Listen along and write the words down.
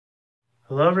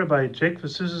Hello everybody, Jake the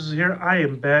Scissors is here. I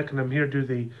am back and I'm here to do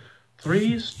the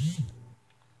 3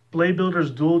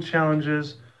 Bladebuilders duel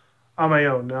challenges on my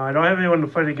own. Now I don't have anyone to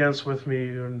fight against with me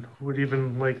and would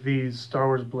even like these Star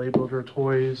Wars Bladebuilder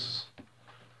toys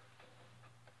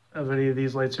of any of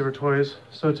these lightsaber toys.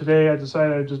 So today I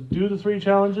decided I'd just do the 3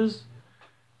 challenges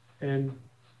and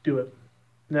do it.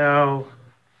 Now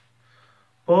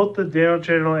both the Daniel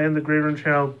channel and the Grey Room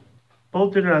channel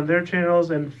both did it on their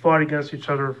channels and fought against each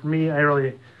other. For me, I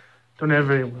really don't have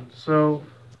anyone. So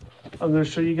I'm going to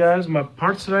show you guys my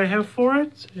parts that I have for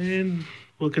it, and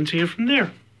we'll continue from there.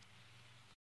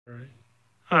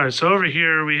 Alright, so over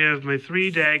here we have my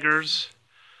 3 daggers,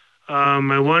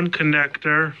 my 1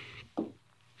 connector,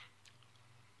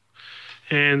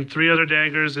 and 3 other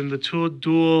daggers, and the 2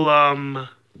 dual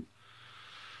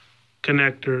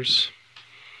connectors.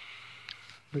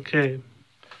 Okay.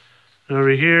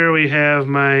 Over here we have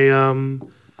my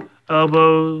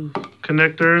elbow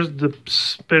connectors, the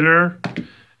spinner,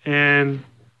 and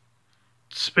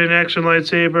spin action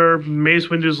lightsaber, Mace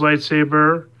Windu's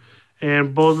lightsaber,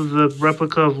 and both of the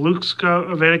replica of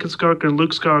Anakin Skywalker and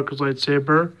Luke Skywalker's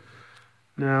lightsaber.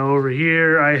 Now over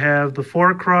here I have the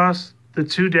 4 cross, the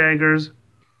 2 daggers,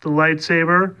 the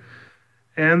lightsaber,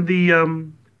 and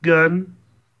the gun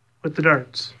with the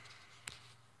darts.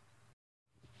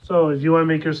 So if you want to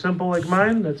make yours simple like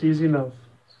mine, that's easy enough.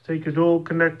 So take your dual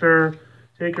connector,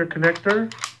 take your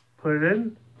connector, put it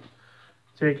in.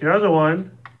 Take your other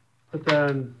one, put that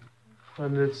on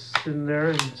it's in there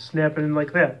and snap it in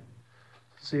like that.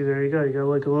 See, there you go. You got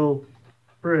like a little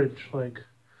bridge, like.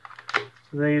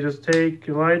 So then you just take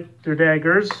your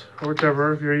daggers, or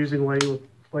whichever, if you're using light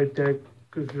whatever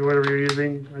you're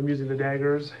using. I'm using the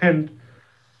daggers. And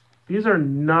these are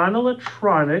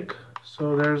non-electronic,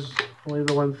 so there's only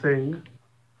the one thing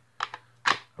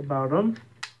about them.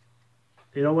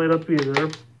 They don't light up either.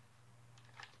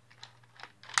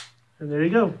 And there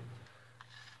you go.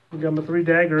 We got my 3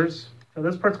 daggers. Now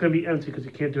this part's going to be empty because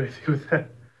you can't do anything with that.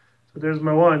 So there's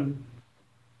my 1.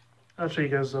 I'll show you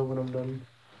guys when I'm done.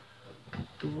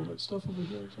 Do all that stuff over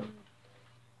here.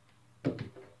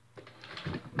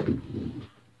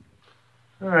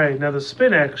 Alright, now the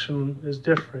spin action is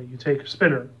different. You take your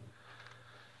spinner.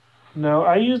 Now,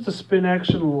 I use the spin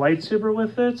action lightsaber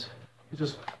with it. You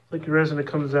just flick your wrist and it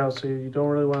comes out, so you don't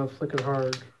really want to flick it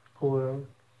hard, pull it out.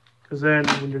 Because then,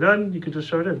 when you're done, you can just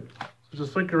shove it in. So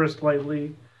just flick your wrist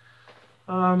lightly.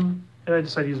 And I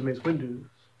decided to use Mace Windu.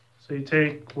 So you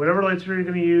take whatever lightsaber you're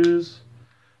going to use,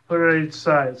 put it on each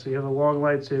side, so you have a long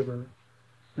lightsaber.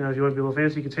 Now, if you want to be a little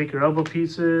fancy, you can take your elbow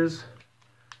pieces,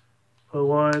 put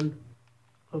one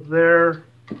up there,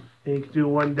 and you can do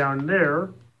one down there.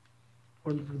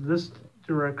 One for this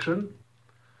direction.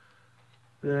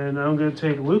 Then I'm going to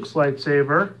take Luke's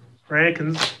lightsaber, or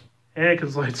Anakin's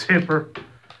lightsaber.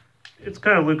 It's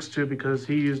kind of Luke's too because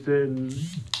he used it in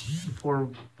 4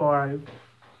 and 5. And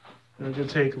I'm going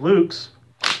to take Luke's.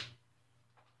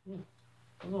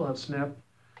 A little out snap.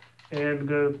 And I'm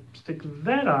going to stick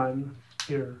that on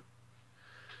here.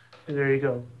 And there you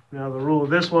go. Now the rule of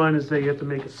this one is that you have to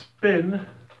make a spin.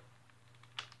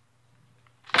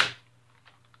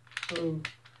 So,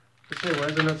 why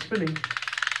is it not spinning?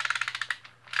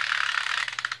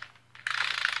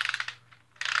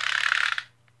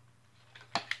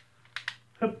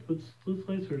 Yep, Luke's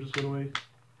lightsaber just went away.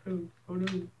 Oh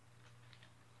no.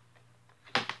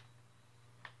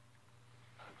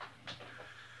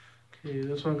 Okay,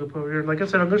 this one I'm gonna put over here. Like I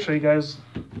said, I'm gonna show you guys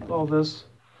all this.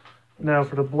 Now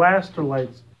for the blaster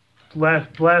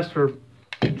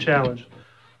challenge.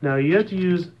 Now you have to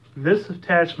use this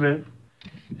attachment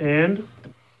and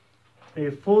a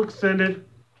full extended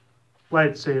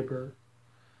lightsaber.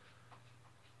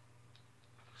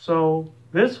 So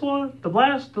this one,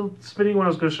 the spinning one I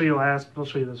was going to show you last, but I'll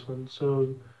show you this one.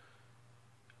 So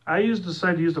I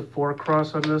decided to use the 4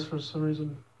 cross on this for some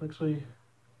reason. Actually,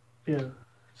 yeah.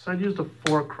 So I used the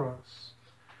 4 cross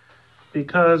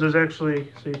because there's actually,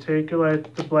 so you take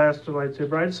the blaster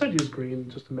lightsaber. I decided to use green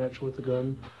just to match it with the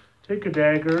gun. Take your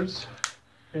daggers,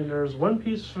 and there's 1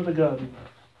 piece for the gun.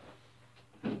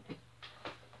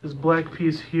 This black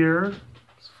piece here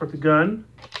is for the gun.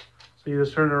 So you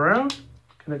just turn it around,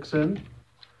 connects in,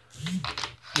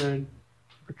 and then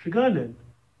put your gun in.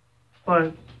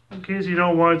 But in case you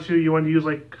don't want to, you want to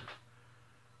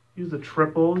use the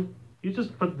triple, you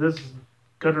just put this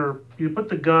gun, you put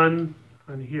the gun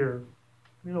on here.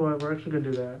 You know what, we're actually going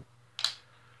to do that.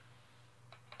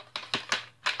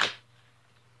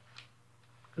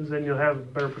 Because then you'll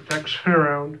have better protection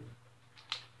around.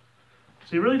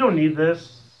 So you really don't need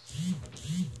this.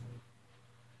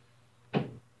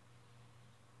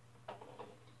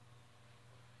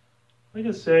 Like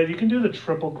I said, you can do the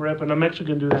triple grip, and I'm actually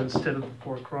going to do that instead of the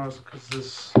 4-cross because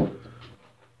this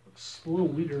it's a little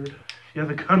weird if you have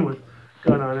the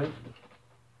gun on it.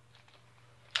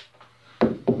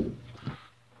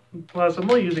 Plus, I'm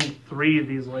only using 3 of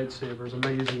these lightsabers. I'm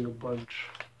not using a bunch.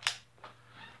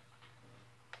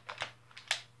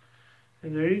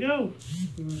 And there you go.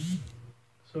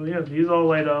 So yeah, these all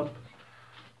light up.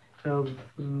 Now,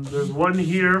 there's one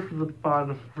here for the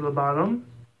bottom,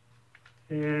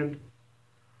 and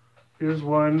here's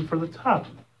one for the top.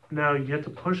 Now you have to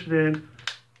push it in,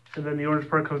 and then the orange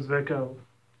part comes back out.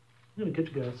 I'm gonna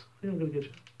get you guys. I'm gonna get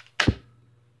you.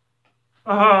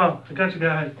 Oh, I got you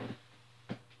guys.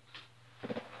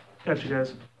 Got you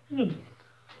guys. I'm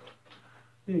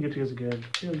gonna get you guys again.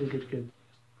 I'm gonna get you again.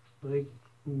 Like,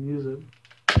 use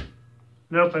it.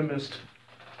 Nope, I missed.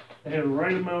 I had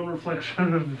right in my own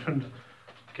reflection of the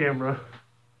camera.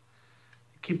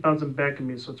 It keep bouncing back at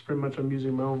me, so it's pretty much I'm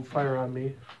using my own fire on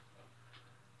me.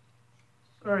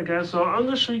 Alright guys, so I'm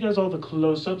going to show you guys all the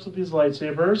close-ups of these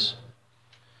lightsabers.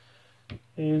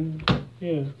 And,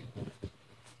 yeah.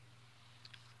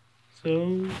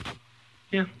 So,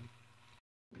 yeah.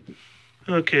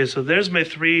 Okay, so there's my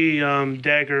 3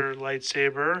 dagger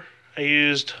lightsaber. I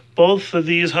used both of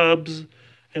these hubs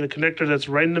and a connector that's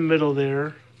right in the middle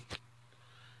there.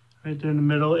 Right there in the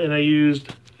middle. And I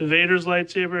used Vader's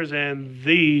lightsabers and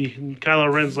the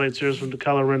Kylo Ren's lightsabers from the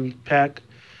Kylo Ren pack.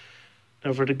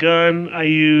 Now for the gun, I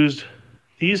used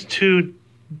these 2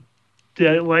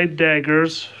 light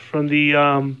daggers from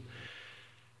the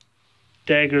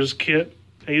daggers kit.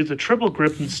 I used a triple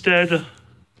grip instead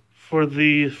for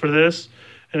this,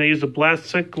 and I used a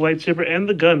plastic lightsaber and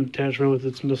the gun attachment with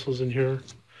its missiles in here.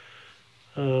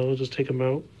 We'll just take them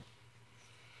out.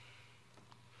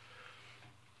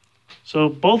 So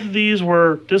both of these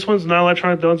were, this one's not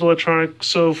electronic, that one's electronic.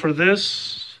 So for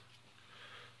this,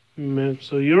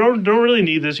 so you don't really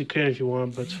need this. You can if you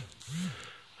want, but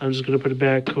I'm just going to put it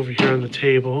back over here on the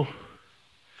table.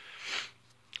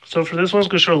 So for this one's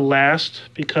going to show last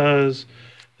because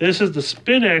this is the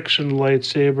spin action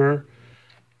lightsaber.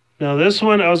 Now this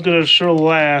one I was going to show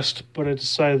last, but I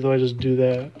decided though I just do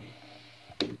that.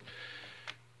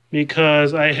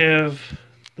 Because I have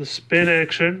the spin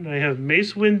action, I have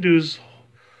Mace Windu's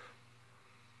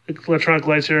electronic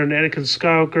lightsaber and Anakin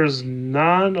Skywalker's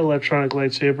non-electronic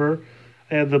lightsaber.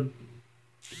 I have the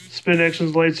spin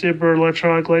action's lightsaber,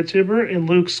 electronic lightsaber, and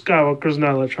Luke Skywalker's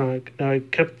non-electronic. Now I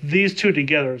kept these 2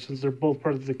 together since they're both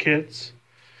part of the kits.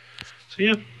 So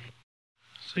yeah.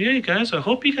 So yeah, you guys, I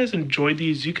hope you guys enjoyed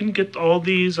these. You can get all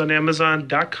these on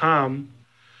Amazon.com.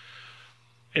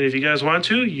 And if you guys want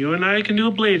to, you and I can do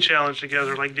a blade challenge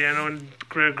together like Dano and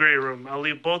Grey Room. I'll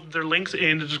leave both of their links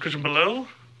in the description below.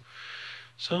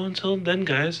 So until then,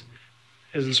 guys,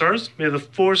 as in stars, may the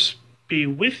Force be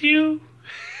with you.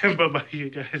 And bye-bye, you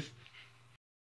guys.